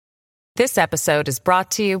This episode is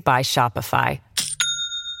brought to you by Shopify.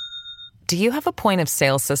 Do you have a point of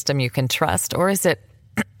sale system you can trust, or is it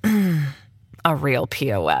a real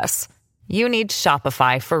POS? You need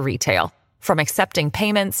Shopify for retail. From accepting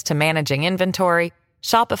payments to managing inventory,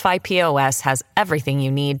 Shopify POS has everything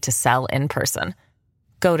you need to sell in person.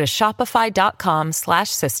 Go to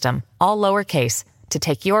shopify.com/system, all lowercase, to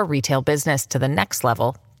take your retail business to the next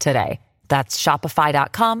level today. That's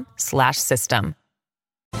shopify.com/system.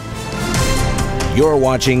 You're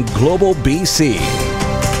watching Global BC.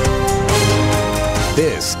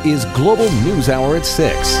 This is Global News Hour at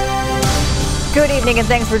 6. Good evening and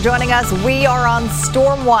thanks for joining us. We are on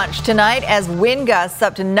storm watch tonight as wind gusts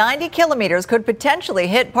up to 90 kilometers could potentially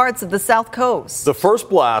hit parts of the south coast. The first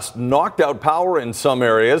blast knocked out power in some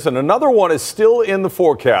areas, and another one is still in the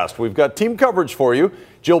forecast. We've got team coverage for you.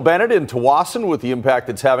 Jill Bennett in Tsawwassen with the impact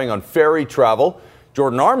it's having on ferry travel.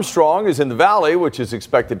 Jordan Armstrong is in the valley, which is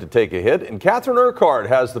expected to take a hit. And Catherine Urquhart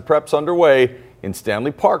has the preps underway in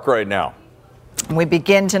Stanley Park right now. We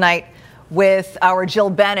begin tonight with our Jill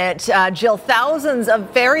Bennett. Jill, thousands of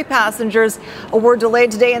ferry passengers were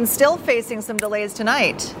delayed today and still facing some delays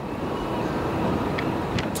tonight.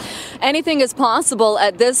 Anything is possible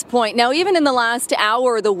at this point. Now, even in the last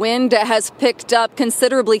hour, the wind has picked up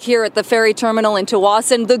considerably here at the ferry terminal in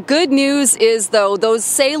Tsawwassen. The good news is, though, those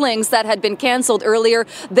sailings that had been canceled earlier,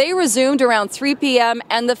 they resumed around 3 p.m.,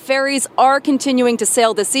 and the ferries are continuing to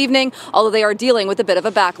sail this evening, although they are dealing with a bit of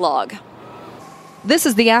a backlog. This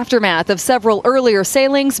is the aftermath of several earlier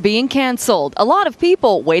sailings being canceled. A lot of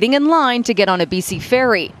people waiting in line to get on a BC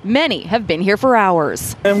ferry. Many have been here for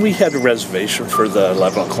hours. And we had a reservation for the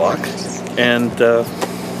 11 o'clock. And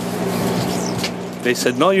they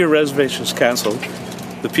said, no, your reservation's canceled.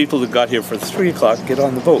 The people that got here for 3 o'clock get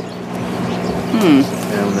on the boat.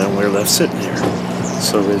 And then we're left sitting here.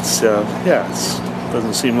 So it's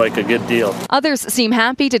doesn't seem like a good deal. Others seem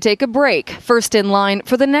happy to take a break, first in line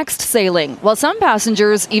for the next sailing, while some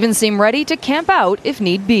passengers even seem ready to camp out if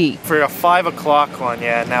need be. For a 5 o'clock one,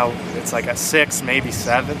 now it's like a 6, maybe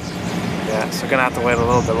 7. So we're going to have to wait a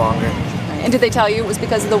little bit longer. And did they tell you it was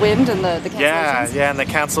because of the wind and the cancellations? Yeah, and they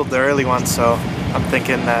canceled the early one, so I'm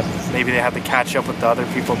thinking that maybe they had to catch up with the other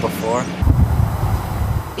people before.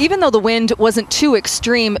 Even though the wind wasn't too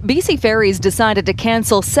extreme, BC Ferries decided to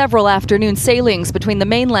cancel several afternoon sailings between the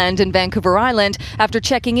mainland and Vancouver Island after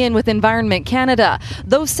checking in with Environment Canada.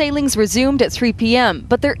 Those sailings resumed at 3 p.m.,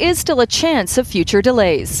 but there is still a chance of future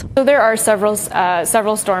delays. So there are several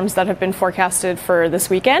storms that have been forecasted for this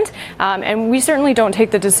weekend, and we certainly don't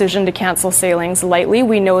take the decision to cancel sailings lightly.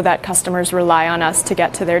 We know that customers rely on us to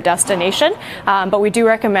get to their destination, but we do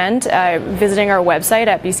recommend visiting our website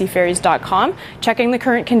at bcferries.com, checking the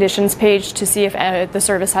current conditions page to see if the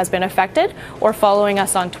service has been affected, or following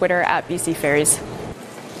us on Twitter at BC Ferries.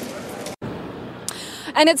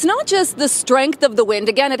 And it's not just the strength of the wind.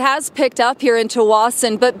 Again, it has picked up here in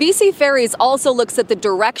Tsawwassen, but BC Ferries also looks at the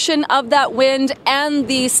direction of that wind and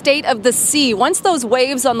the state of the sea. Once those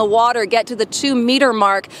waves on the water get to the 2-meter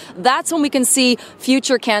mark, that's when we can see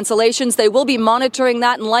future cancellations. They will be monitoring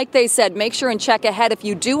that. And like they said, make sure and check ahead if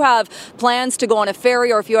you do have plans to go on a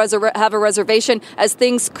ferry or if you have a reservation, as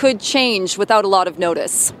things could change without a lot of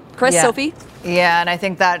notice. Chris, Sophie? Yeah, and I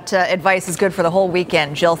think that advice is good for the whole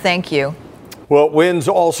weekend. Jill, thank you. Well, winds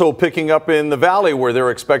also picking up in the valley where they're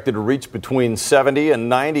expected to reach between 70 and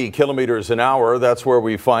 90 kilometers an hour. That's where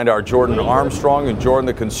we find our Jordan Armstrong. And Jordan,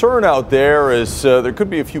 the concern out there is there could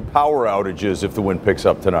be a few power outages if the wind picks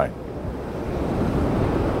up tonight.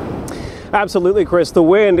 Absolutely, Chris. The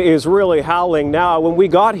wind is really howling now. When we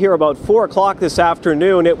got here about 4 o'clock this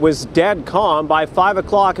afternoon, it was dead calm. By 5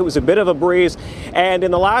 o'clock, it was a bit of a breeze. And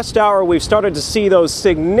in the last hour, we've started to see those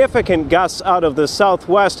significant gusts out of the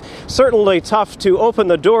southwest. Certainly tough to open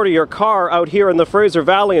the door to your car out here in the Fraser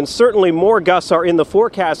Valley, and certainly more gusts are in the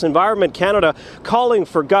forecast. Environment Canada calling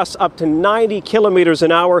for gusts up to 90 kilometers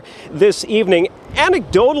an hour this evening.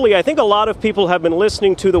 Anecdotally, I think a lot of people have been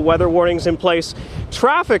listening to the weather warnings in place.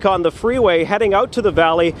 Traffic on the freeway heading out to the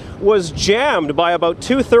valley was jammed by about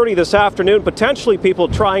 2:30 this afternoon, potentially people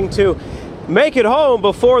trying to make it home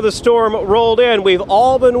before the storm rolled in. We've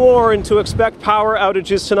all been warned to expect power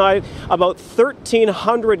outages tonight. About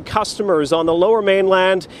 1,300 customers on the Lower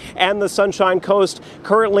Mainland and the Sunshine Coast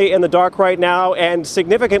currently in the dark right now, and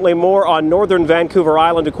significantly more on northern Vancouver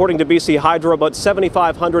Island. According to BC Hydro, about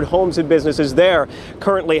 7,500 homes and businesses there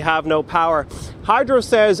currently have no power. Hydro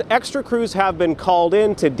says extra crews have been called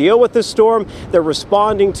in to deal with this storm. They're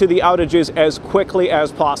responding to the outages as quickly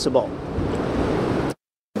as possible.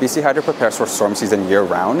 BC Hydro prepares for storm season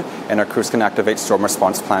year-round, and our crews can activate storm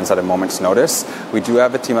response plans at a moment's notice. We do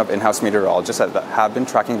have a team of in-house meteorologists that have been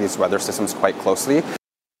tracking these weather systems quite closely.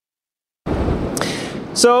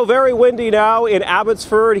 So very windy now in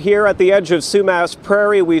Abbotsford here at the edge of Sumas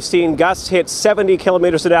Prairie. We've seen gusts hit 70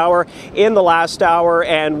 kilometers an hour in the last hour,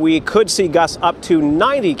 and we could see gusts up to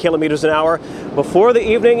 90 kilometers an hour before the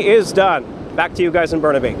evening is done. Back to you guys in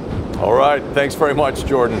Burnaby. All right. Thanks very much,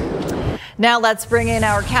 Jordan. Now let's bring in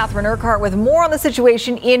our Catherine Urquhart with more on the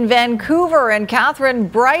situation in Vancouver. And Catherine,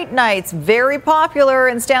 Bright Nights, very popular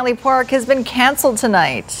in Stanley Park, has been canceled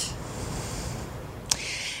tonight.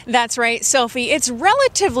 That's right, Sophie. It's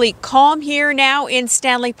relatively calm here now in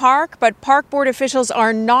Stanley Park, but Park Board officials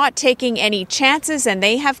are not taking any chances, and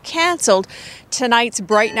they have canceled tonight's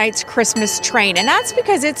Bright Nights Christmas train. And that's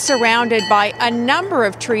because it's surrounded by a number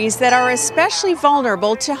of trees that are especially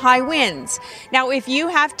vulnerable to high winds. Now, if you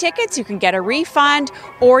have tickets, you can get a refund,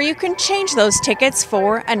 or you can change those tickets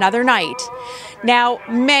for another night. Now,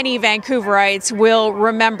 many Vancouverites will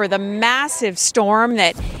remember the massive storm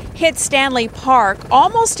that hit Stanley Park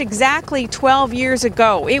almost exactly 12 years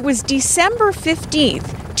ago. It was December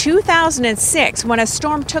 15th, 2006, when a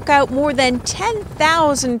storm took out more than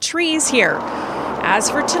 10,000 trees here. As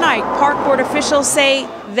for tonight, Park Board officials say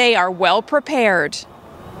they are well prepared.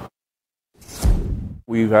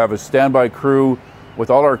 We have a standby crew with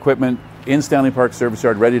all our equipment in Stanley Park Service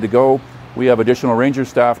Yard ready to go. We have additional ranger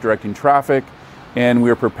staff directing traffic, and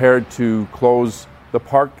we are prepared to close the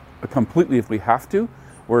park completely if we have to.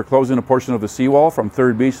 We're closing a portion of the seawall from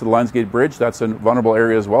 3rd Beach to the Lions Gate Bridge. That's a vulnerable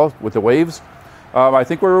area as well with the waves. I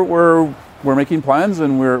think we're making plans,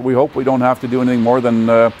 and we hope we don't have to do anything more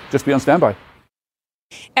than just be on standby.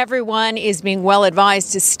 Everyone is being well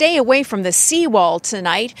advised to stay away from the seawall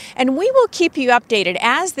tonight, and we will keep you updated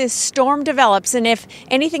as this storm develops and if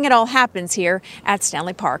anything at all happens here at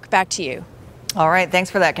Stanley Park. Back to you. All right. Thanks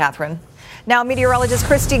for that, Catherine. Now, meteorologist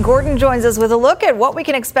Christy Gordon joins us with a look at what we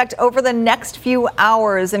can expect over the next few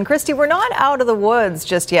hours. And Christy, we're not out of the woods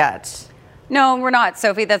just yet. No, we're not,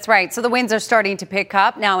 Sophie. That's right. So the winds are starting to pick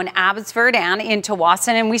up now in Abbotsford and in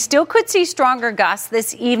Tsawwassen, and we still could see stronger gusts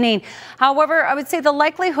this evening. However, I would say the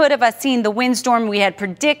likelihood of us seeing the windstorm we had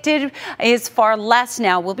predicted is far less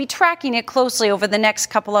now. We'll be tracking it closely over the next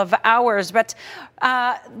couple of hours, but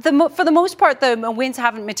for the most part, the winds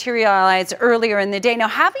haven't materialized earlier in the day. Now,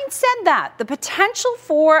 having said that, the potential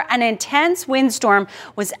for an intense windstorm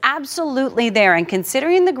was absolutely there. And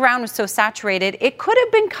considering the ground was so saturated, it could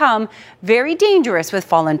have become very dangerous with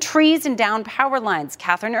fallen trees and downed power lines.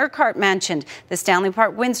 Catherine Urquhart mentioned the Stanley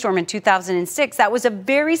Park windstorm in 2006. That was a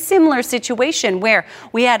very similar situation where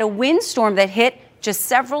we had a windstorm that hit just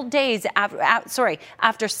several days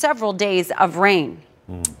after several days of rain.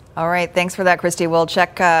 All right. Thanks for that, Christy. We'll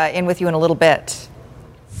check in with you in a little bit.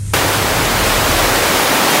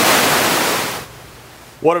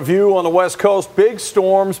 What a view on the West Coast. Big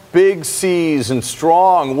storms, big seas, and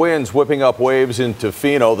strong winds whipping up waves in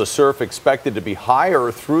Tofino. The surf expected to be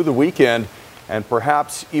higher through the weekend and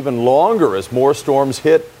perhaps even longer as more storms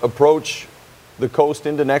approach the coast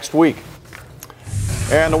into next week.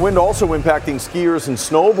 And the wind also impacting skiers and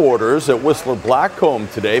snowboarders at Whistler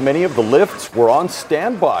Blackcomb today. Many of the lifts were on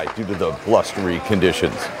standby due to the blustery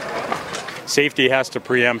conditions. Safety has to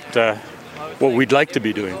preempt what we'd like to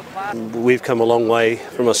be doing. We've come a long way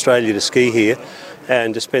from Australia to ski here,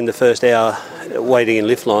 and to spend the first hour waiting in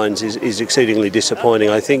lift lines is exceedingly disappointing.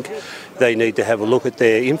 I think they need to have a look at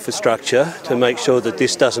their infrastructure to make sure that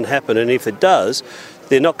this doesn't happen, and if it does,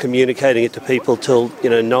 they're not communicating it to people till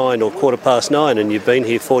 9 or 9:15, and you've been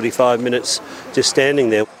here 45 minutes just standing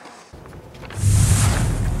there.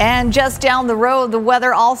 And just down the road, the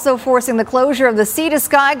weather also forcing the closure of the Sea to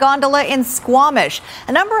Sky gondola in Squamish.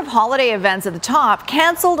 A number of holiday events at the top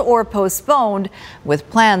canceled or postponed, with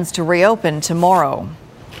plans to reopen tomorrow.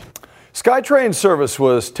 SkyTrain service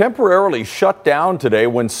was temporarily shut down today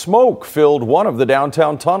when smoke filled one of the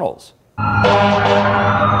downtown tunnels.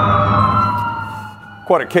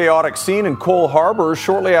 Quite a chaotic scene in Cole Harbour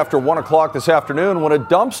shortly after 1 o'clock this afternoon when a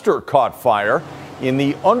dumpster caught fire in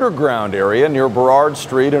the underground area near Burrard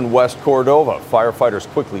Street in West Cordova. Firefighters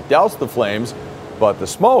quickly doused the flames, but the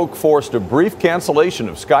smoke forced a brief cancellation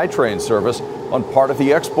of SkyTrain service on part of the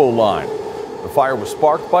Expo line. The fire was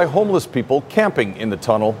sparked by homeless people camping in the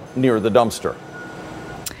tunnel near the dumpster.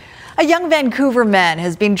 A young Vancouver man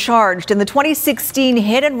has been charged in the 2016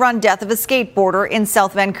 hit-and-run death of a skateboarder in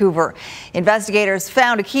South Vancouver. Investigators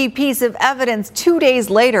found a key piece of evidence 2 days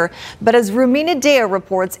later, but as Rumina Dea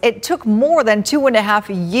reports, it took more than 2.5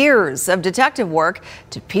 years of detective work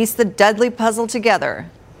to piece the deadly puzzle together.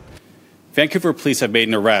 Vancouver police have made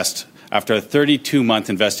an arrest after a 32-month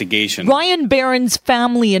investigation. Ryan Barron's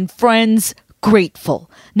family and friends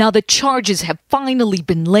grateful. Now the charges have finally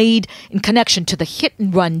been laid in connection to the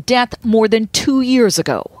hit-and-run death more than 2 years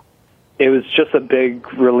ago. It was just a big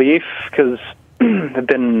relief because I've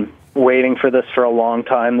been waiting for this for a long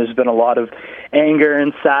time. There's been a lot of anger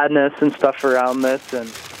and sadness and stuff around this. And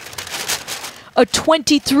a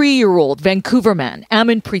 23-year-old Vancouver man,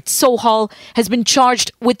 Amanpreet Sohal, has been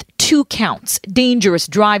charged with 2 counts: dangerous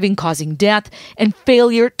driving causing death and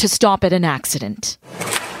failure to stop at an accident.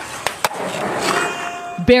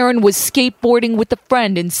 Barron was skateboarding with a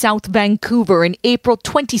friend in South Vancouver in April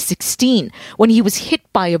 2016 when he was hit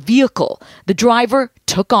by a vehicle. The driver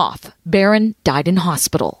took off. Barron died in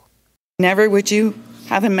hospital. Never would you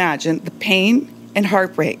have imagined the pain and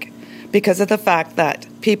heartbreak because of the fact that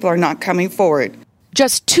people are not coming forward.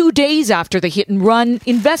 Just 2 days after the hit and run,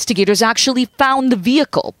 investigators actually found the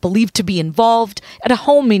vehicle, believed to be involved, at a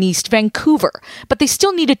home in East Vancouver. But they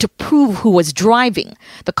still needed to prove who was driving.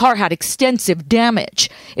 The car had extensive damage.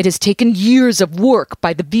 It has taken years of work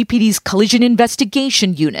by the VPD's Collision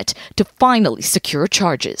Investigation Unit to finally secure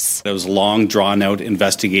charges. It was a long, drawn-out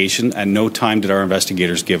investigation. At no time did our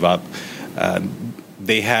investigators give up.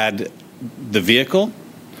 They had the vehicle,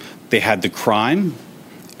 they had the crime,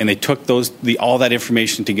 and they took all that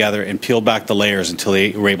information together and peeled back the layers until they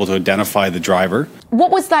were able to identify the driver. What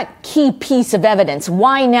was that key piece of evidence?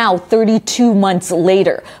 Why now, 32 months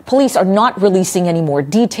later? Police are not releasing any more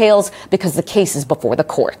details because the case is before the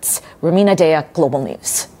courts. Rumina Daya, Global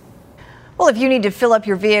News. Well, if you need to fill up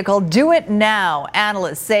your vehicle, do it now.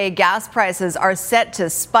 Analysts say gas prices are set to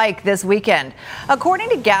spike this weekend. According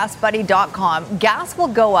to GasBuddy.com, gas will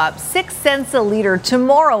go up 6 cents a liter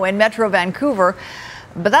tomorrow in Metro Vancouver.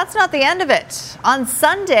 But that's not the end of it. On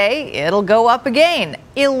Sunday, it'll go up again,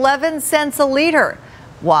 11 cents a liter.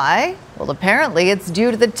 Why? Well, apparently it's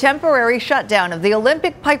due to the temporary shutdown of the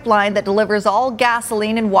Olympic pipeline that delivers all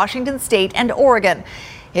gasoline in Washington State and Oregon.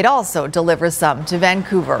 It also delivers some to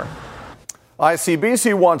Vancouver.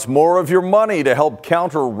 ICBC wants more of your money to help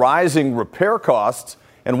counter rising repair costs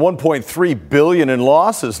and $1.3 billion in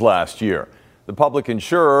losses last year. The public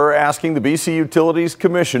insurer asking the BC Utilities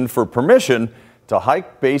Commission for permission to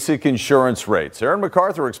hike basic insurance rates. Aaron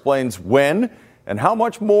MacArthur explains when and how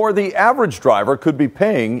much more the average driver could be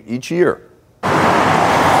paying each year.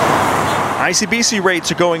 ICBC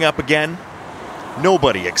rates are going up again.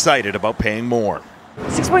 Nobody excited about paying more.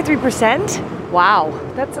 6.3%? Wow,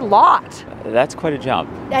 that's a lot. That's quite a jump.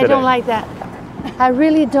 I don't like that. I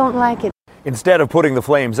really don't like it. Instead of putting the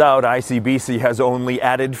flames out, ICBC has only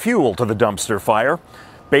added fuel to the dumpster fire.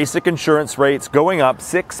 Basic insurance rates going up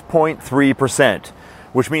 6.3%,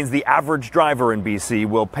 which means the average driver in BC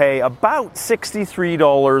will pay about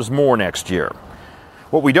 $63 more next year.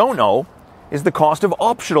 What we don't know is the cost of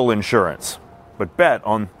optional insurance, but bet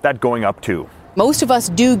on that going up too. Most of us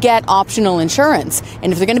do get optional insurance,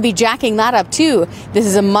 and if they're going to be jacking that up too, this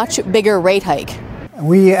is a much bigger rate hike.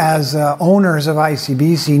 We as owners of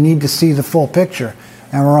ICBC need to see the full picture,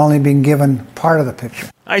 and we're only being given part of the picture.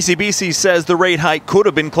 ICBC says the rate hike could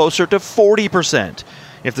have been closer to 40%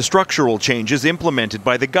 if the structural changes implemented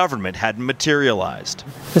by the government hadn't materialized.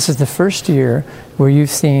 This is the first year where you've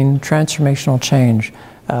seen transformational change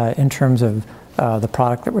in terms of the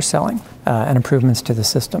product that we're selling and improvements to the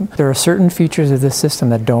system. There are certain features of this system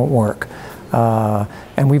that don't work,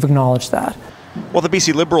 and we've acknowledged that. While the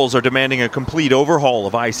BC Liberals are demanding a complete overhaul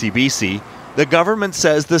of ICBC, the government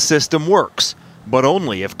says the system works, but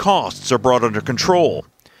only if costs are brought under control.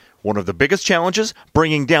 One of the biggest challenges,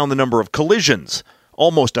 bringing down the number of collisions,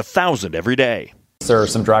 almost 1,000 every day. There are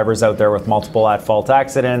some drivers out there with multiple at-fault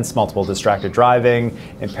accidents, multiple distracted driving,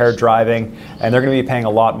 impaired driving, and they're going to be paying a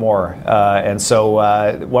lot more. And so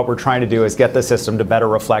what we're trying to do is get the system to better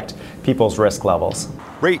reflect people's risk levels.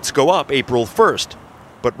 Rates go up April 1st,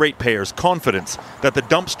 but ratepayers' confidence that the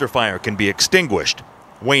dumpster fire can be extinguished,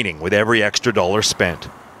 waning with every extra dollar spent.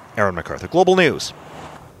 Aaron MacArthur, Global News.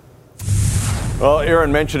 Well,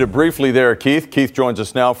 Aaron mentioned it briefly there, Keith. Keith joins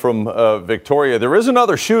us now from Victoria. There is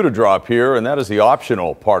another shoe to drop here, and that is the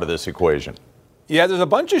optional part of this equation. Yeah, there's a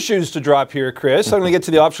bunch of shoes to drop here, Chris. I'm going to get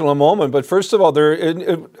to the optional in a moment. But first of all,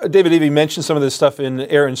 David Eby mentioned some of this stuff in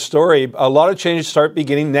Aaron's story. A lot of changes start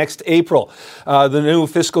beginning next April. The new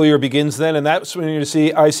fiscal year begins then, and that's when you're going to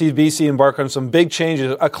see ICBC embark on some big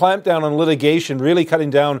changes. A clampdown on litigation, really cutting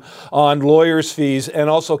down on lawyers' fees, and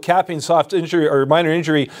also capping soft injury or minor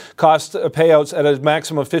injury cost payouts at a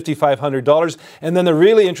maximum of $5,500. And then the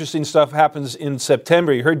really interesting stuff happens in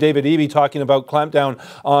September. You heard David Eby talking about clampdown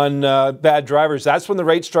on bad drivers. drivers, that's when the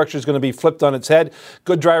rate structure is going to be flipped on its head.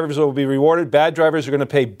 Good drivers will be rewarded. Bad drivers are going to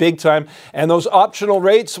pay big time. And those optional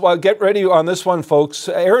rates, well, get ready on this one, folks.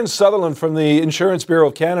 Aaron Sutherland from the Insurance Bureau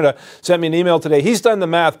of Canada sent me an email today. He's done the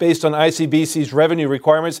math based on ICBC's revenue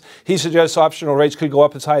requirements. He suggests optional rates could go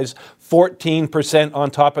up as high as 14%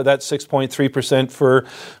 on top of that 6.3%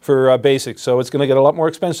 for basic. So it's going to get a lot more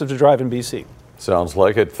expensive to drive in BC. Sounds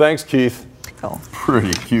like it. Thanks, Keith. Oh.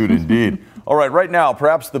 Pretty cute indeed. All right now,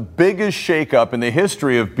 perhaps the biggest shakeup in the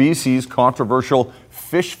history of BC's controversial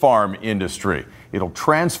fish farm industry. It'll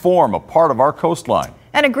transform a part of our coastline.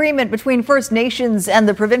 An agreement between First Nations and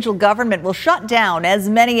the provincial government will shut down as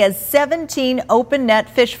many as 17 open net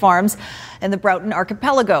fish farms in the Broughton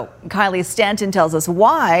Archipelago. Kylie Stanton tells us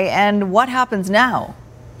why and what happens now.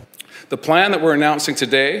 The plan that we're announcing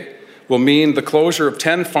today will mean the closure of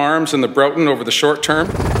 10 farms in the Broughton over the short term.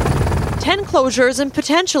 10 closures and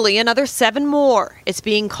potentially another 7 more. It's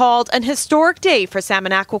being called an historic day for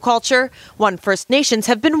salmon aquaculture, one First Nations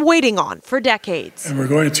have been waiting on for decades. And we're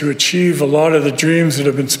going to achieve a lot of the dreams that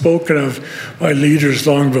have been spoken of by leaders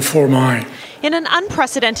long before mine. In an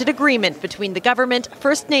unprecedented agreement between the government,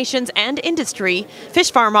 First Nations and industry,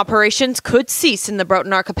 fish farm operations could cease in the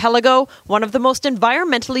Broughton Archipelago, one of the most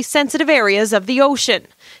environmentally sensitive areas of the ocean.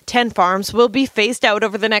 10 farms will be phased out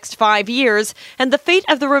over the next 5 years, and the fate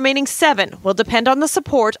of the remaining 7 will depend on the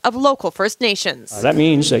support of local First Nations. That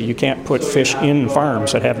means that you can't put fish in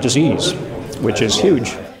farms that have disease, which is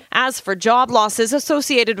huge. As for job losses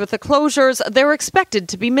associated with the closures, they're expected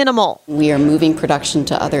to be minimal. We are moving production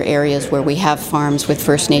to other areas where we have farms with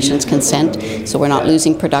First Nations consent, so we're not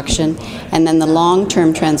losing production. And then the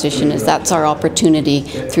long-term transition is that's our opportunity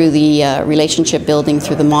through the relationship building,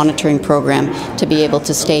 through the monitoring program, to be able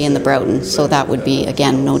to stay in the Broughton. So that would be,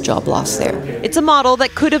 again, no job loss there. It's a model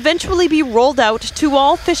that could eventually be rolled out to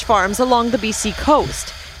all fish farms along the BC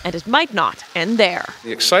coast. And it might not end there.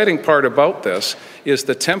 The exciting part about this is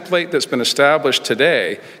the template that's been established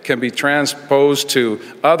today can be transposed to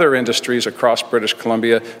other industries across British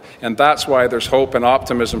Columbia, and that's why there's hope and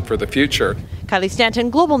optimism for the future. Kylie Stanton,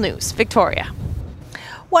 Global News, Victoria.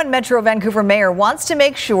 One Metro Vancouver mayor wants to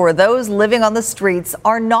make sure those living on the streets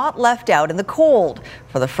are not left out in the cold.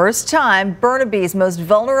 For the first time, Burnaby's most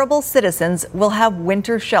vulnerable citizens will have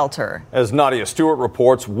winter shelter. As Nadia Stewart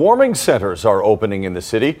reports, warming centers are opening in the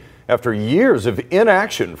city after years of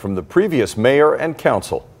inaction from the previous mayor and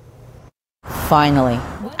council. Finally.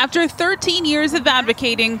 After 13 years of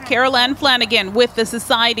advocating, Carol Ann Flanagan with the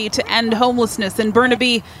Society to End Homelessness in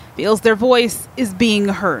Burnaby feels their voice is being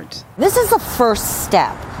heard. This is the first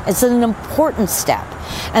step. It's an important step.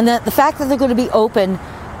 And the fact that they're going to be open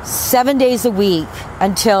 7 days a week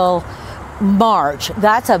until March,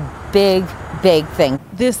 that's a big thing.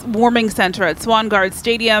 This warming center at Swangard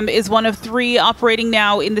Stadium is one of 3 operating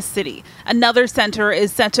now in the city. Another center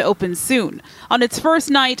is set to open soon. On its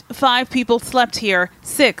first night, 5 people slept here,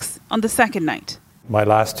 6 on the second night. My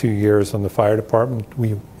last 2 years on the fire department,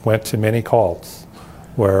 we went to many calls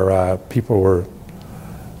where people were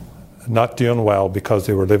not doing well because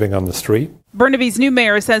they were living on the street. Burnaby's new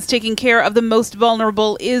mayor says taking care of the most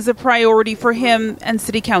vulnerable is a priority for him and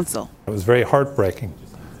City Council. It was very heartbreaking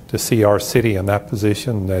to see our city in that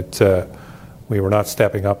position that we were not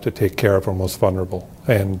stepping up to take care of our most vulnerable.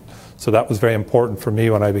 And so that was very important for me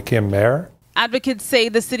when I became mayor. Advocates say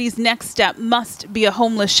the city's next step must be a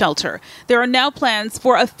homeless shelter. There are now plans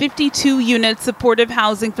for a 52-unit supportive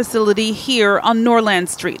housing facility here on Norland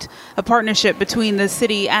Street, a partnership between the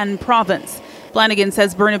city and province. Flanagan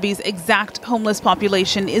says Burnaby's exact homeless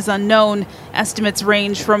population is unknown. Estimates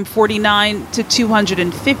range from 49 to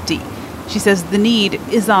 250. She says the need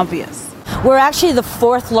is obvious. We're actually the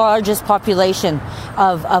 4th largest population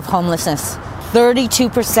of homelessness.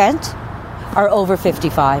 32% are over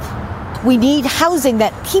 55. We need housing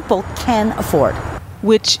that people can afford.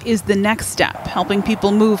 Which is the next step, helping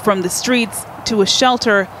people move from the streets to a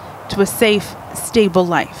shelter, to a safe, stable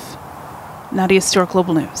life. Nadia Stewart,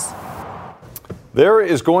 Global News. There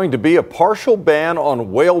is going to be a partial ban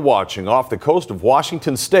on whale watching off the coast of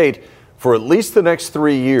Washington state for at least the next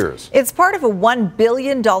 3 years. It's part of a $1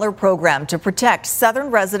 billion program to protect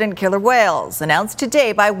southern resident killer whales, announced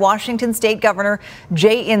today by Washington State Governor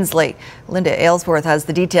Jay Inslee. Linda Aylesworth has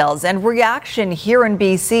the details and reaction here in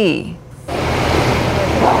BC.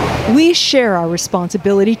 We share our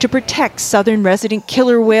responsibility to protect southern resident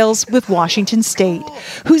killer whales with Washington State,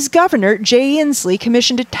 whose governor, Jay Inslee,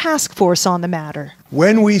 commissioned a task force on the matter.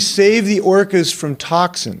 When we save the orcas from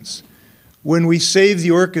toxins, when we save the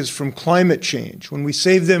orcas from climate change, when we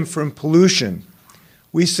save them from pollution,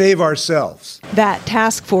 we save ourselves. That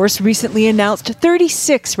task force recently announced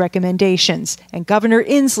 36 recommendations, and Governor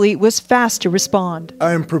Inslee was fast to respond.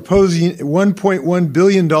 I am proposing $1.1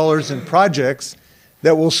 billion in projects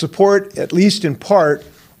that will support, at least in part,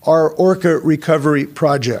 our Orca recovery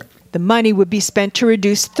project. The money would be spent to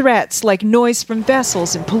reduce threats like noise from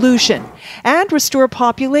vessels and pollution, and restore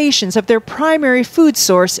populations of their primary food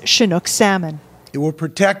source, Chinook salmon. It will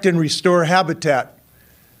protect and restore habitat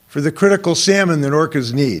for the critical salmon that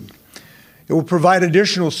orcas need. It will provide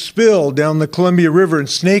additional spill down the Columbia River and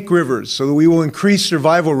Snake Rivers so that we will increase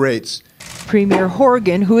survival rates. Premier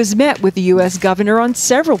Horgan, who has met with the U.S. governor on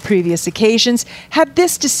several previous occasions, had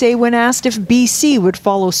this to say when asked if BC would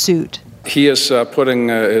follow suit. He is putting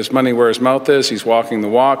his money where his mouth is. He's walking the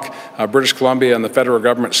walk. British Columbia and the federal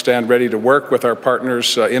government stand ready to work with our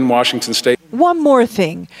partners in Washington State. One more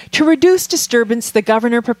thing. To reduce disturbance, the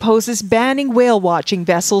governor proposes banning whale watching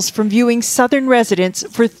vessels from viewing southern residents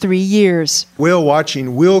for 3 years. Whale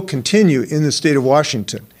watching will continue in the state of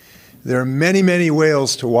Washington. There are many, many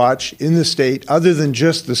whales to watch in the state other than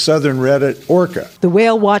just the southern red orca. The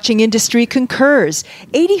whale watching industry concurs.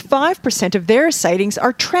 85% of their sightings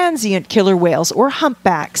are transient killer whales or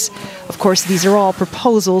humpbacks. Of course, these are all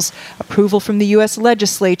proposals. Approval from the U.S.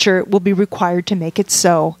 legislature will be required to make it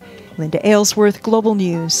so. Linda Aylesworth, Global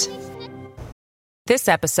News. This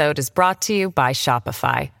episode is brought to you by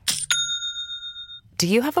Shopify. Do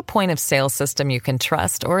you have a point of sale system you can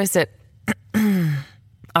trust, or is it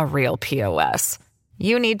a real POS?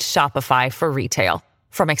 You need Shopify for retail.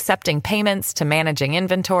 From accepting payments to managing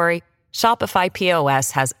inventory, Shopify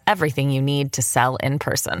POS has everything you need to sell in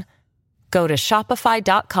person. Go to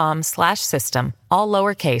shopify.com/system, all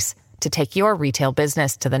lowercase, to take your retail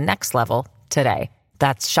business to the next level today.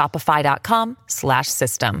 That's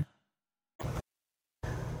shopify.com/system.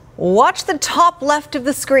 Watch the top left of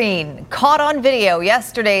the screen. Caught on video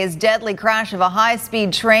yesterday's deadly crash of a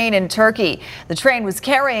high-speed train in Turkey. The train was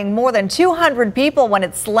carrying more than 200 people when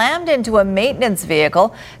it slammed into a maintenance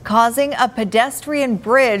vehicle, causing a pedestrian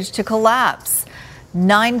bridge to collapse.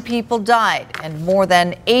 9 people died and more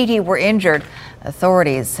than 80 were injured.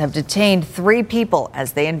 Authorities have detained 3 people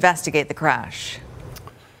as they investigate the crash.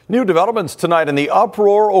 New developments tonight in the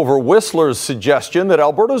uproar over Whistler's suggestion that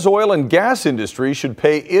Alberta's oil and gas industry should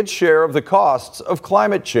pay its share of the costs of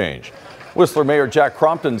climate change. Whistler Mayor Jack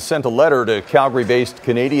Crompton sent a letter to Calgary-based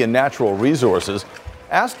Canadian Natural Resources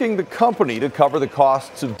asking the company to cover the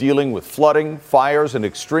costs of dealing with flooding, fires, and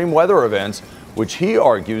extreme weather events, which he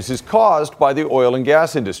argues is caused by the oil and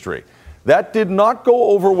gas industry. That did not go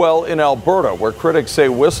over well in Alberta, where critics say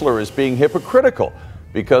Whistler is being hypocritical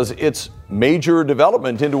because its major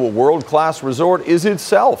development into a world-class resort is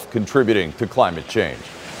itself contributing to climate change.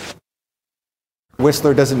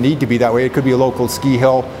 Whistler doesn't need to be that way. It could be a local ski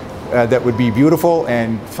hill that would be beautiful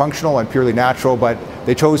and functional and purely natural, but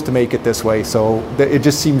they chose to make it this way. So it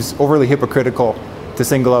just seems overly hypocritical to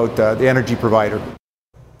single out the energy provider.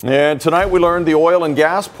 And tonight we learned the oil and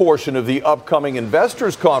gas portion of the upcoming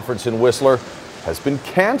investors conference in Whistler has been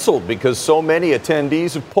canceled because so many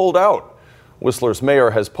attendees have pulled out. Whistler's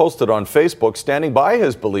mayor has posted on Facebook standing by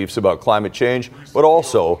his beliefs about climate change, but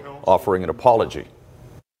also offering an apology.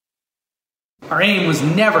 Our aim was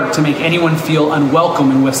never to make anyone feel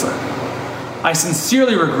unwelcome in Whistler. I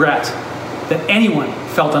sincerely regret that anyone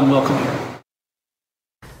felt unwelcome here.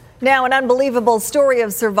 Now, an unbelievable story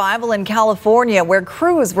of survival in California, where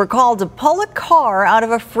crews were called to pull a car out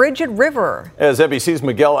of a frigid river. As NBC's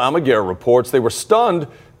Miguel Almaguer reports, they were stunned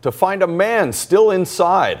to find a man still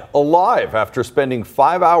inside, alive, after spending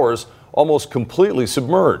 5 hours almost completely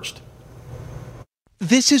submerged.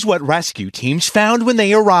 This is what rescue teams found when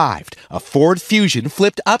they arrived. A Ford Fusion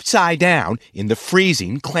flipped upside down in the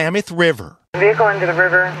freezing Klamath River. Vehicle into the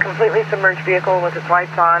river, completely submerged vehicle with its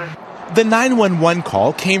lights on. The 911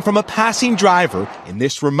 call came from a passing driver in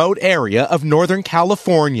this remote area of Northern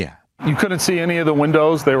California. You couldn't see any of the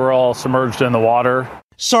windows. They were all submerged in the water.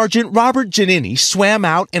 Sergeant Robert Giannini swam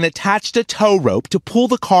out and attached a tow rope to pull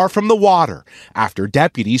the car from the water. After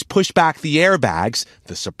deputies pushed back the airbags,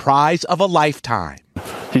 the surprise of a lifetime.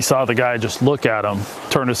 He saw the guy just look at him,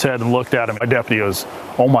 turned his head and looked at him. My deputy goes,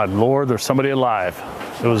 "Oh my Lord, there's somebody alive."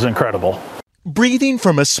 It was incredible. Breathing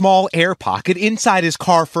from a small air pocket inside his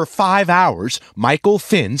car for 5 hours, Michael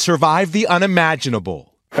Finn survived the unimaginable.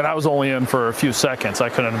 And I was only in for a few seconds. I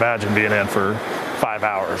couldn't imagine being in for 5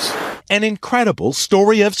 hours. An incredible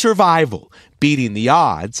story of survival, beating the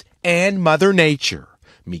odds, and Mother Nature.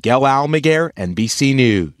 Miguel Almaguer, NBC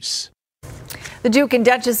News. The Duke and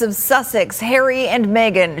Duchess of Sussex, Harry and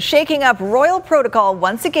Meghan, shaking up royal protocol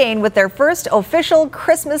once again with their first official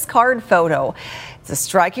Christmas card photo. It's a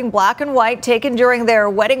striking black and white taken during their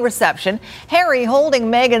wedding reception. Harry holding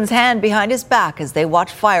Meghan's hand behind his back as they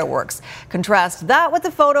watch fireworks. Contrast that with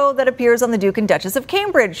the photo that appears on the Duke and Duchess of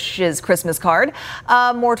Cambridge's Christmas card.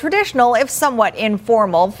 A more traditional, if somewhat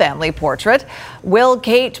informal, family portrait. Will,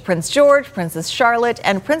 Kate, Prince George, Princess Charlotte,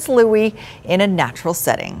 and Prince Louis in a natural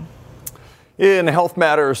setting. In Health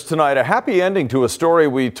Matters tonight, a happy ending to a story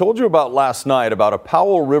we told you about last night about a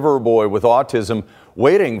Powell River boy with autism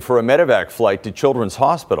waiting for a medevac flight to Children's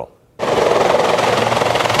Hospital.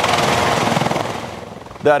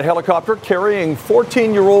 That helicopter carrying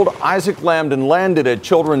 14-year-old Isaac Lambden landed at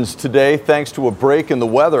Children's today thanks to a break in the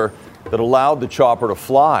weather that allowed the chopper to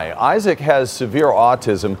fly. Isaac has severe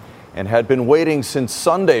autism and had been waiting since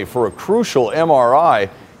Sunday for a crucial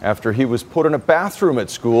MRI after he was put in a bathroom at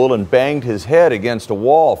school and banged his head against a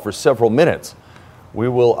wall for several minutes. We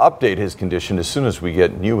will update his condition as soon as we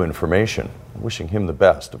get new information. Wishing him the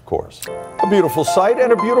best, of course. A beautiful sight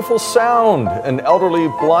and a beautiful sound. An elderly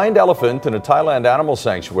blind elephant in a Thailand animal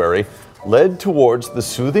sanctuary led towards the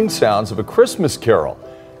soothing sounds of a Christmas carol.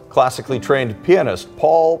 Classically trained pianist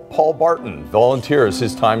Paul Barton volunteers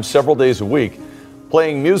his time several days a week,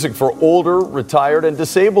 playing music for older, retired, and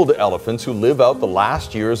disabled elephants who live out the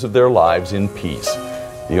last years of their lives in peace.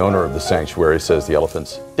 The owner of the sanctuary says the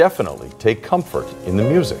elephants definitely take comfort in the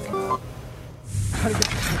music.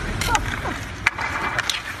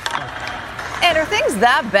 And are things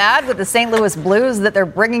that bad with the St. Louis Blues that they're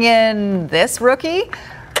bringing in this rookie?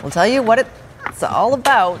 We'll tell you what it's all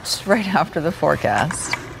about right after the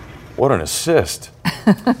forecast. What an assist.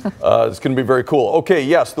 It's going to be very cool. Okay,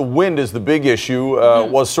 yes, the wind is the big issue.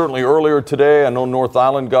 Was certainly earlier today. I know North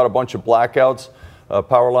Island got a bunch of blackouts,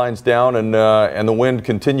 power lines down, and the wind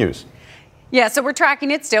continues. Yeah, so we're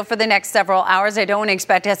tracking it still for the next several hours. I don't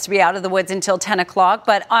expect us to be out of the woods until 10 o'clock,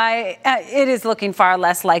 but it is looking far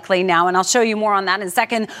less likely now, and I'll show you more on that in a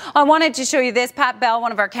second. I wanted to show you this. Pat Bell,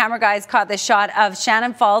 one of our camera guys, caught this shot of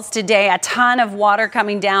Shannon Falls today. A ton of water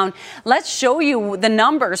coming down. Let's show you the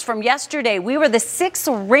numbers from yesterday. We were the sixth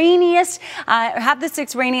rainiest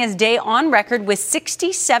day on record with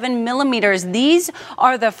 67 millimeters. These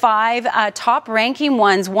are the five top ranking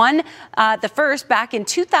ones. The first back in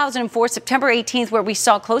 2004, September 18th, where we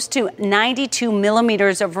saw close to 92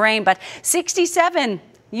 millimeters of rain, but 67,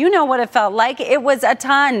 you know what it felt like. It was a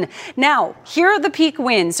ton. Now, here are the peak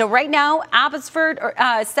winds. So right now, Abbotsford,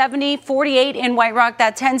 70, 48 in White Rock.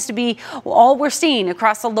 That tends to be all we're seeing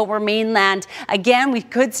across the lower mainland. Again, we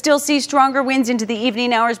could still see stronger winds into the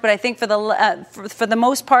evening hours, but I think for the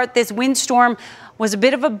most part, this windstorm was a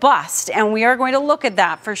bit of a bust, and we are going to look at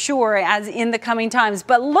that for sure as in the coming times.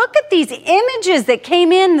 But look at these images that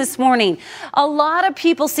came in this morning. A lot of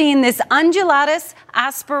people seeing this undulatus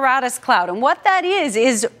asperatus cloud, and what that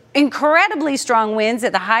is incredibly strong winds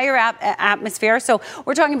at the higher atmosphere. So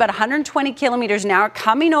we're talking about 120 kilometers an hour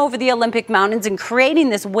coming over the Olympic Mountains and creating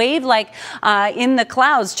this wave-like in the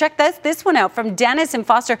clouds. Check this one out from Dennis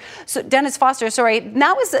Foster.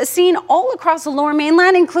 That was seen all across the lower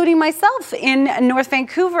mainland, including myself in North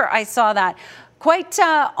Vancouver. I saw that. Quite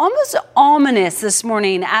almost ominous this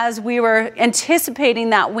morning as we were anticipating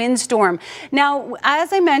that windstorm. Now,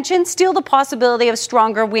 as I mentioned, still the possibility of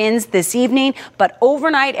stronger winds this evening, but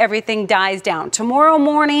overnight everything dies down. Tomorrow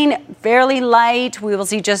morning, fairly light. We will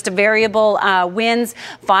see just a variable winds,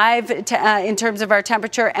 5 in terms of our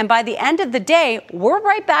temperature. And by the end of the day, we're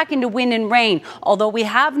right back into wind and rain. Although we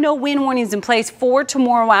have no wind warnings in place for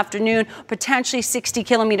tomorrow afternoon, potentially 60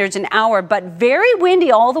 kilometers an hour, but very windy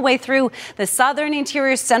all the way through the southern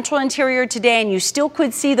interior, central interior today, and you still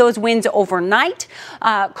could see those winds overnight.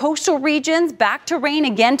 Coastal regions back to rain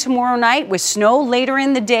again tomorrow night with snow later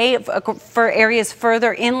in the day for areas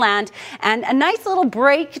further inland, and a nice little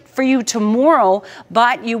break for you tomorrow,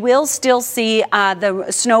 but you will still see the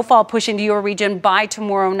snowfall push into your region by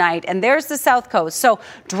tomorrow night. And there's the south coast. So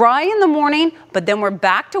dry in the morning, but then we're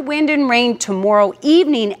back to wind and rain tomorrow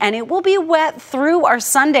evening, and it will be wet through our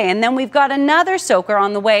Sunday. And then we've got another soaker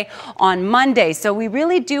on the way on Monday. So we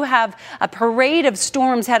really do have a parade of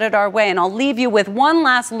storms headed our way. And I'll leave you with one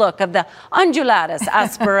last look of the undulatus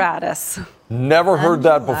asperatus. Never heard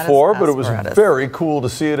that before, but it was very cool to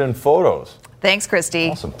see it in photos. Thanks,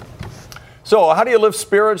 Christy. Awesome. So how do you lift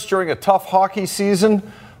spirits during a tough hockey season?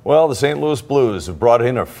 Well, the St. Louis Blues have brought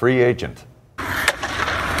in a free agent.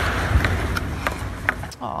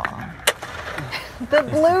 The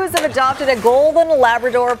Blues have adopted a golden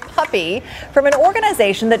Labrador puppy from an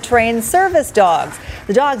organization that trains service dogs.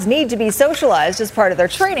 The dogs need to be socialized as part of their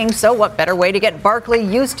training, so what better way to get Barkley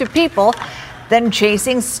used to people then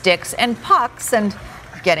chasing sticks and pucks and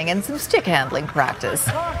getting in some stick handling practice.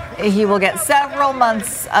 He will get several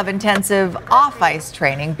months of intensive off-ice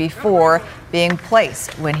training before being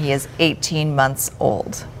placed when he is 18 months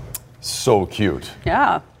old. So cute.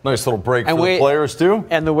 Yeah. Nice little break for the players, too.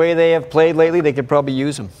 And the way they have played lately, they could probably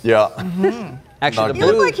use him. Yeah. Mm-hmm. Actually, He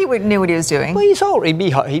looked like he knew what he was doing. Well, he'd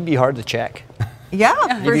be hard to check. Yeah,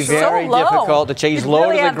 It'd be very difficult to chase low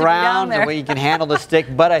really to have the to be down ground, there. the way you can handle the stick.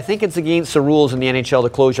 But I think it's against the rules in the NHL to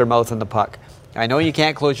close your mouth on the puck. I know you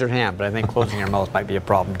can't close your hand, but I think closing your mouth might be a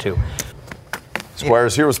problem too.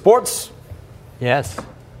 Squires Hero Sports. Yes.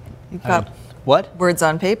 You've got what? Words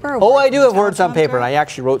on paper? Oh, I do have words on paper, and I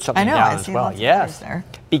actually wrote something down as well. Yes. There.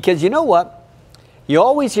 Because you know what? You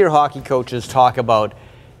always hear hockey coaches talk about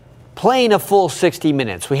playing a full 60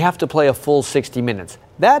 minutes. We have to play a full 60 minutes.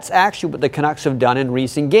 That's actually what the Canucks have done in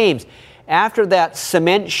recent games. After that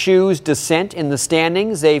cement shoes descent in the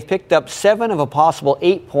standings, they've picked up 7 of a possible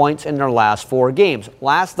 8 points in their last 4 games.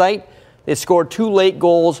 Last night, they scored 2 late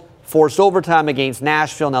goals, forced overtime against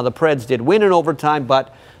Nashville. Now, the Preds did win in overtime,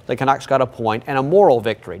 but the Canucks got a point and a moral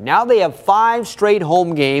victory. Now they have 5 straight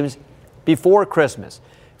home games before Christmas.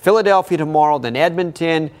 Philadelphia tomorrow, then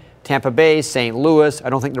Edmonton, Tampa Bay, St. Louis. I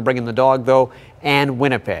don't think they're bringing the dog, though, and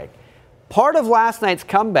Winnipeg. Part of last night's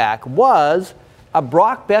comeback was a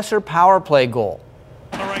Brock Boeser power play goal.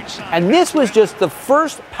 And this was just the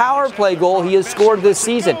first power play goal he has scored this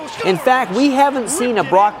season. In fact, we haven't seen a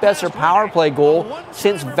Brock Boeser power play goal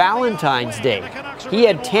since Valentine's Day. He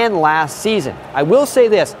had 10 last season. I will say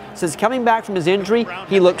this, since coming back from his injury,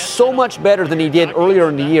 he looks so much better than he did earlier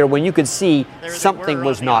in the year when you could see something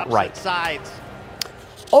was not right.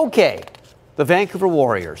 Okay, the Vancouver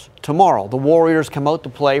Warriors. Tomorrow, the Warriors come out to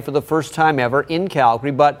play for the first time ever in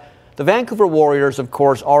Calgary, but the Vancouver Warriors, of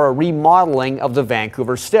course, are a remodeling of the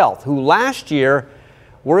Vancouver Stealth, who last year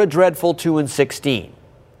were a dreadful 2-16.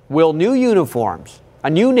 Will new uniforms, a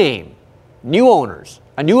new name, new owners,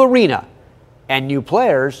 a new arena, and new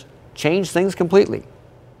players change things completely?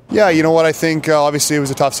 Yeah, you know what, I think obviously it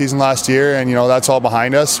was a tough season last year, and that's all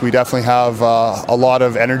behind us. We definitely have a lot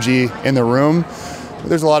of energy in the room.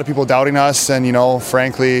 There's a lot of people doubting us, and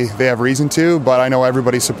frankly, they have reason to, but I know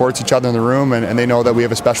everybody supports each other in the room, and they know that we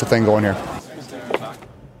have a special thing going here.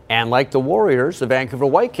 And like the Warriors, the Vancouver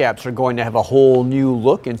Whitecaps are going to have a whole new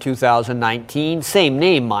look in 2019. Same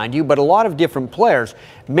name, mind you, but a lot of different players.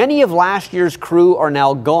 Many of last year's crew are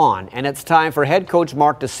now gone, and it's time for head coach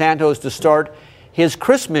Mark DeSantos to start his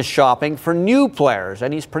Christmas shopping for new players,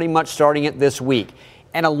 and he's pretty much starting it this week.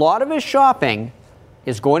 And a lot of his shopping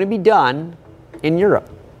is going to be done in Europe.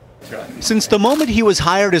 Since the moment he was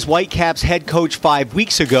hired as Whitecaps head coach 5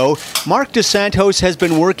 weeks ago, Mark DeSantos has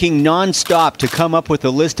been working non-stop to come up with a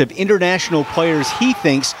list of international players he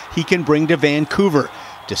thinks he can bring to Vancouver.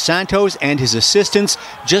 DeSantos and his assistants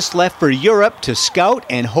just left for Europe to scout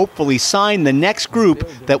and hopefully sign the next group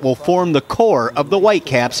that will form the core of the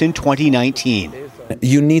Whitecaps in 2019.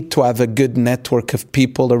 You need to have a good network of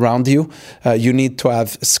people around you. You need to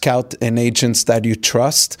have scout and agents that you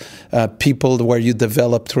trust, people where you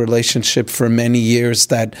developed relationship for many years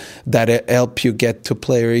that help you get to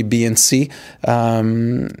player A, B, and C.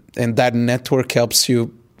 And that network helps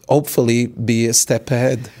you hopefully be a step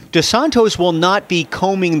ahead. DeSantos will not be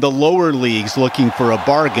combing the lower leagues looking for a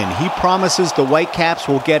bargain. He promises the Whitecaps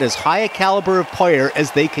will get as high a caliber of player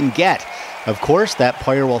as they can get. Of course, that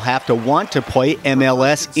player will have to want to play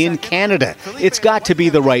MLS in Canada. It's got to be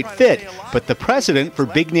the right fit, but the precedent for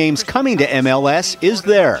big names coming to MLS is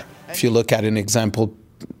there. If you look at an example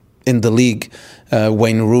in the league,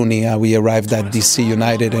 Wayne Rooney, how he arrived at DC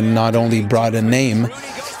United and not only brought a name,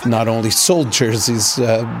 not only sold jerseys,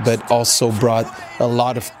 but also brought a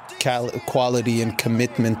lot of quality and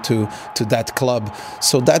commitment to that club.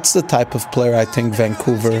 So that's the type of player I think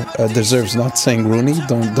Vancouver deserves. Not saying Rooney,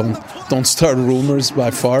 don't start rumors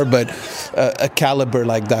by far, but a caliber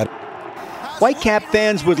like that. Whitecap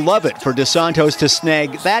fans would love it for DeSantos to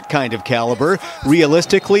snag that kind of caliber.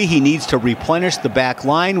 Realistically, he needs to replenish the back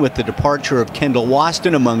line with the departure of Kendall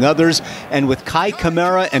Waston, among others. And with Kai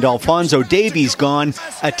Kamara and Alphonso Davies gone,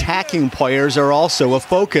 attacking players are also a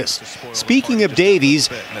focus. Speaking of Davies,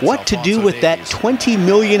 what to do with that $20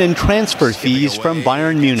 million in transfer fees from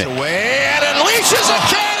Bayern Munich?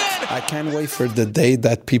 I can't wait for the day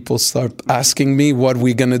that people start asking me what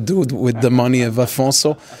we're going to do with the money of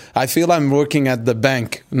Alphonso. I feel I'm working at the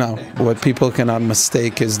bank now. What people cannot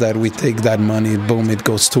mistake is that we take that money, boom, it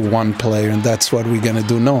goes to one player, and that's what we're going to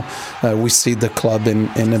do. No, we see the club in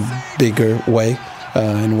a bigger way,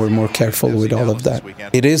 and we're more careful with all of that.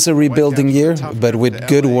 It is a rebuilding year, but with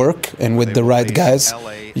good work and with the right guys,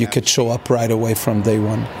 you could show up right away from day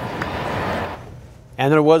one.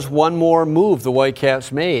 And there was one more move the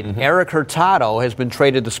Whitecaps made. Eric Hurtado has been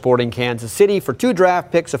traded to Sporting Kansas City for 2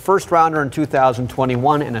 draft picks, a first-rounder in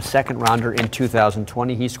 2021 and a second-rounder in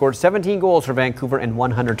 2020. He scored 17 goals for Vancouver in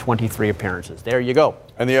 123 appearances. There you go.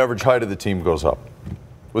 And the average height of the team goes up.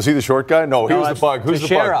 Was he the short guy? No, he was the bug. Who's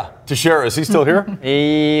Teixeira. the bug? Teixeira. Is he still here?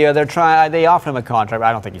 They offered him a contract, but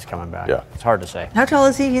I don't think he's coming back. Yeah. It's hard to say. How tall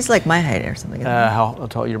is he? He's like my height or something. How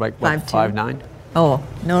tall? You're like, what, 5'9"? Oh,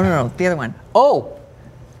 no. The other one. Oh,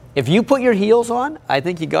 if you put your heels on, I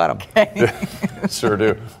think you got him. Sure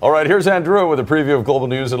do. All right, here's Andrew with a preview of Global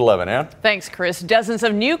News at 11. Ann? Thanks, Chris. Dozens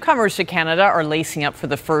of newcomers to Canada are lacing up for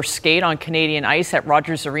the first skate on Canadian ice at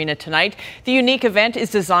Rogers Arena tonight. The unique event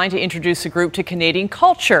is designed to introduce the group to Canadian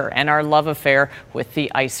culture and our love affair with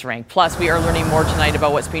the ice rink. Plus, we are learning more tonight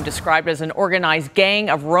about what's being described as an organized gang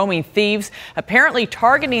of roaming thieves, apparently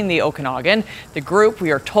targeting the Okanagan. The group,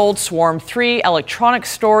 we are told, swarmed 3 electronics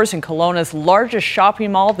stores in Kelowna's largest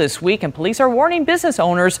shopping mall this week, and police are warning business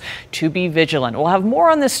owners to be vigilant. We'll have more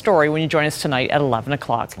on this story when you join us tonight at 11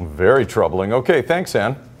 o'clock. Very troubling. Okay, thanks,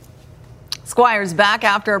 Ann. Squire's back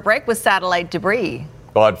after a break with satellite debris.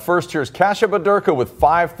 But first, here's Kasia Badurka with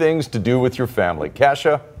 5 things to do with your family.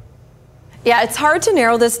 Kasia? Yeah, it's hard to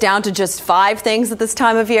narrow this down to just 5 things at this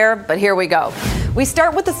time of year, but here we go. We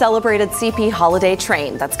start with the celebrated CP Holiday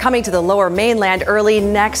Train that's coming to the Lower Mainland early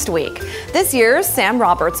next week. This year's Sam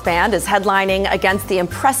Roberts Band is headlining against the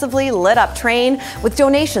impressively lit up train with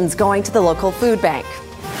donations going to the local food bank.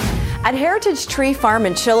 At Heritage Tree Farm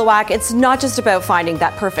in Chilliwack, it's not just about finding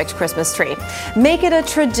that perfect Christmas tree. Make it a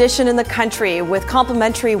tradition in the country with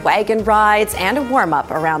complimentary wagon rides and a warm-up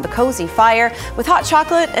around the cozy fire with hot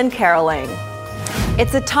chocolate and caroling.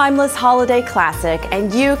 It's a timeless holiday classic,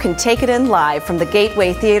 and you can take it in live from the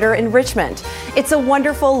Gateway Theatre in Richmond. It's a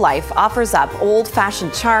Wonderful Life offers up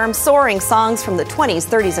old-fashioned charm, soaring songs from the 20s,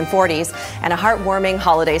 30s, and 40s, and a heartwarming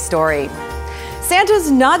holiday story. Santa's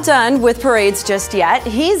not done with parades just yet.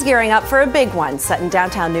 He's gearing up for a big one set in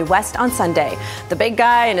downtown New West on Sunday. The big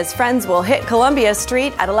guy and his friends will hit Columbia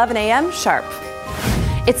Street at 11 a.m. sharp.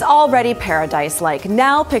 It's already paradise-like.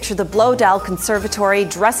 Now picture the Blodell Conservatory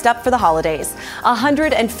dressed up for the holidays.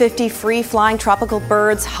 150 free-flying tropical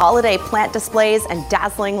birds, holiday plant displays, and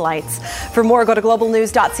dazzling lights. For more, go to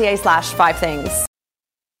globalnews.ca/5things.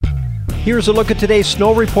 Here's a look at today's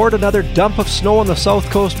snow report. Another dump of snow on the South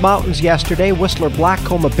Coast mountains yesterday. Whistler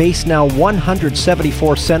Blackcomb base now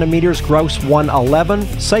 174 centimeters, Grouse 111,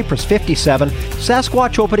 Cypress 57.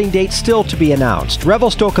 Sasquatch opening date still to be announced.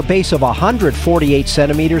 Revelstoke a base of 148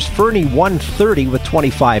 centimeters, Fernie 130 with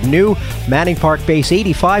 25 new, Manning Park base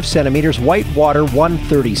 85 centimeters, Whitewater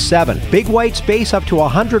 137. Big White's base up to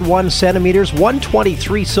 101 centimeters,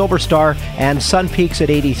 123 Silver Star, and Sun Peaks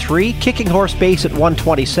at 83. Kicking Horse base at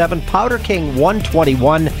 127, Powder King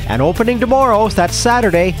 121, and opening tomorrow, that's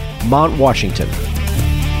Saturday, Mount Washington.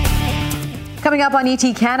 Coming up on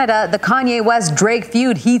ET Canada, the Kanye West-Drake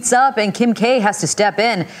feud heats up and Kim K has to step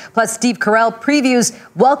in. Plus, Steve Carell previews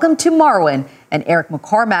Welcome to Marwin, and Eric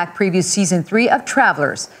McCormack previews Season 3 of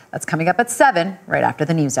Travelers. That's coming up at 7, right after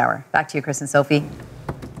the News Hour. Back to you, Chris and Sophie.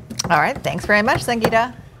 All right, thanks very much,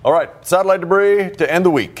 Sangeeta. All right, satellite debris to end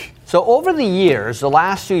the week. So over the years, the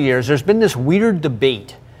last 2 years, there's been this weird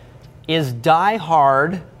debate. Is Die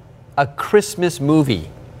Hard a Christmas movie?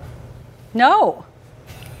 No.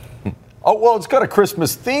 Oh, well, it's got a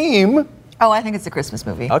Christmas theme. Oh, I think it's a Christmas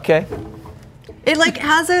movie. Okay. It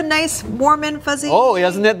has a nice warm and fuzzy. Oh,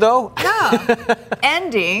 hasn't it though? Yeah.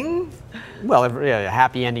 Ending. Well, a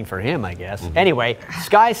happy ending for him, I guess. Anyway,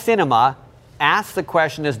 Sky Cinema asked the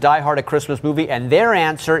question, is Die Hard a Christmas movie? And their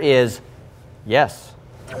answer is yes.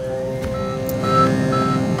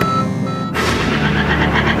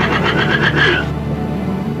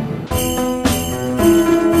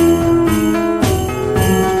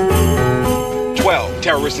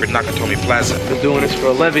 Terrorists at Nakatomi Plaza. Been doing this for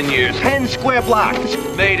 11 years. 10 square blocks.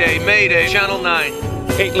 Mayday, Mayday, Channel 9.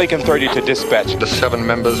 8 Lincoln 30 to dispatch. The 7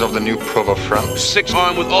 members of the new Provo Front. 6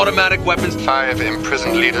 armed with automatic weapons. 5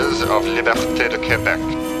 imprisoned leaders of Liberté de Quebec.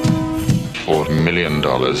 $4 million.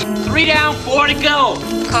 3 down, 4 to go.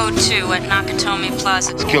 Code 2 at Nakatomi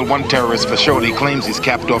Plaza. He's killed 1 terrorist for sure. He claims he's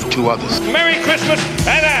capped off 2 others. Merry Christmas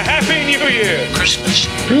and a Happy New Year. Christmas.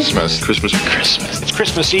 It's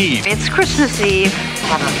Christmas Eve. It's Christmas Eve.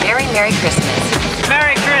 Have a very Merry Christmas.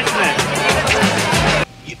 Merry Christmas.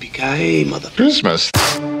 Yippee-ki-yay, mother. Christmas.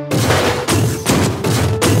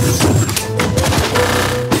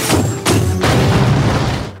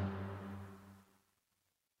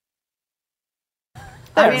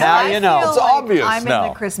 Now you know. It's obvious I'm now. in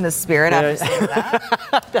the Christmas spirit after saying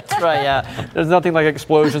that. That's right, yeah. There's nothing like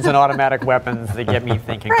explosions and automatic weapons that get me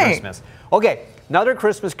thinking Christmas. Okay, another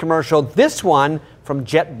Christmas commercial. This one from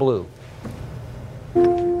JetBlue.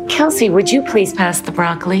 Kelsey, would you please pass the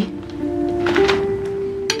broccoli?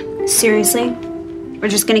 Seriously? We're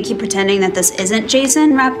just gonna keep pretending that this isn't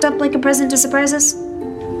Jason wrapped up like a present to surprise us?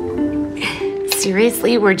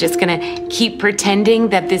 Seriously, we're just gonna keep pretending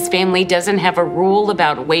that this family doesn't have a rule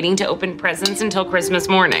about waiting to open presents until Christmas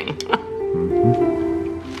morning.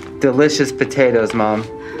 Delicious potatoes, Mom.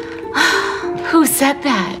 Who said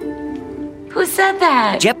that? Who said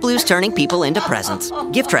that? JetBlue's turning people into presents.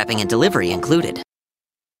 Gift wrapping and delivery included.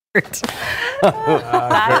 That's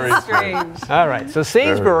strange. All right, so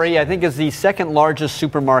Sainsbury, I think, is the second largest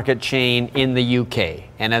supermarket chain in the UK.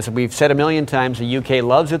 And as we've said a million times, the UK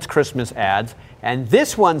loves its Christmas ads. And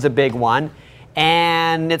this one's a big one.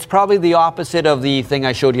 And it's probably the opposite of the thing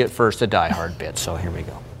I showed you at first, the Die Hard bit. So here we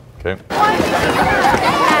go. Okay.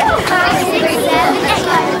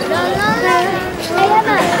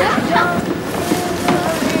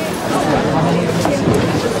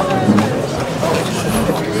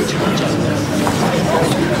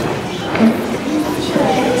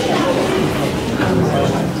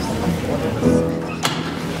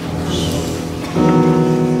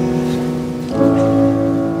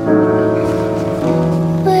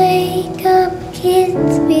 Wake up,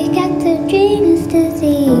 kids, we got the dreams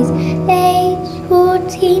disease. Age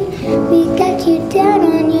 14, we got you down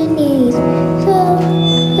on your knees. So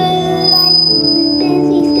we're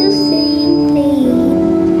busy still saying please.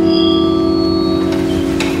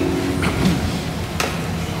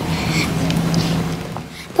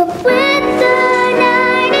 But when the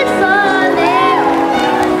night is falling,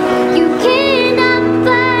 you cannot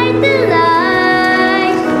find the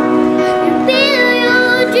light. You feel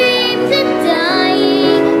your dreams are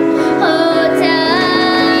dying. Hold tight.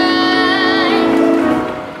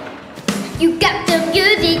 You got the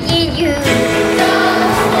music in you.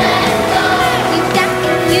 Don't let go. You got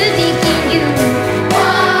the music in you.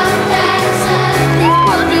 Walk that sun. This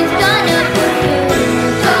world is gonna put you.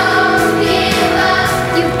 Don't give up.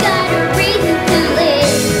 You got a reason to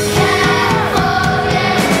live. Can't forget.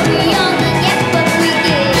 We only get what we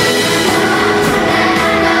give.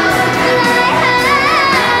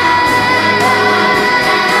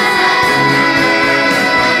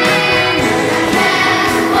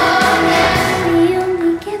 We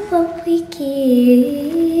only get what we give.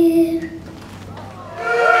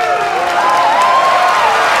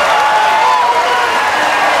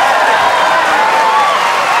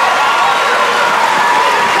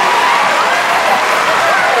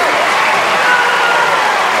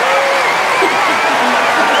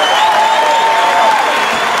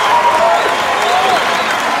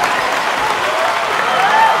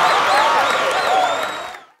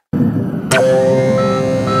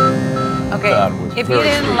 Okay, if you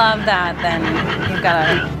didn't love that, then you've got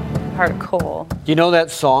a heart of coal. Do you know that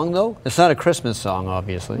song, though? It's not a Christmas song,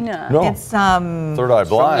 obviously. No. It's Third Eye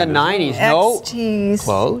Blind. From the 90s. No. XT.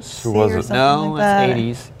 Close. Who was it? No, like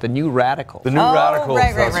it's 80s. The New Radicals. The New Radicals.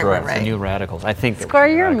 The New Radicals. I think. Squire,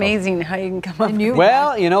 you're amazing how you can come up with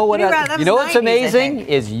Well, you know what? You know what's 90s, I amazing think.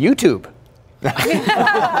 is YouTube.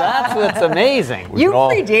 That's what's amazing. You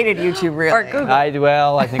predated YouTube, really. Or Google.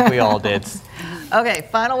 I think we all did. Okay,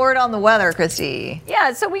 final word on the weather, Christy.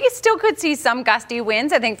 Yeah, so we still could see some gusty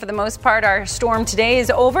winds. I think for the most part, our storm today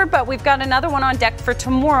is over, but we've got another one on deck for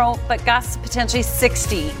tomorrow, but gusts potentially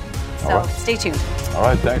 60. So stay tuned. All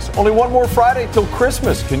right, thanks. Only one more Friday till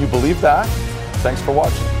Christmas. Can you believe that? Thanks for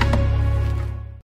watching.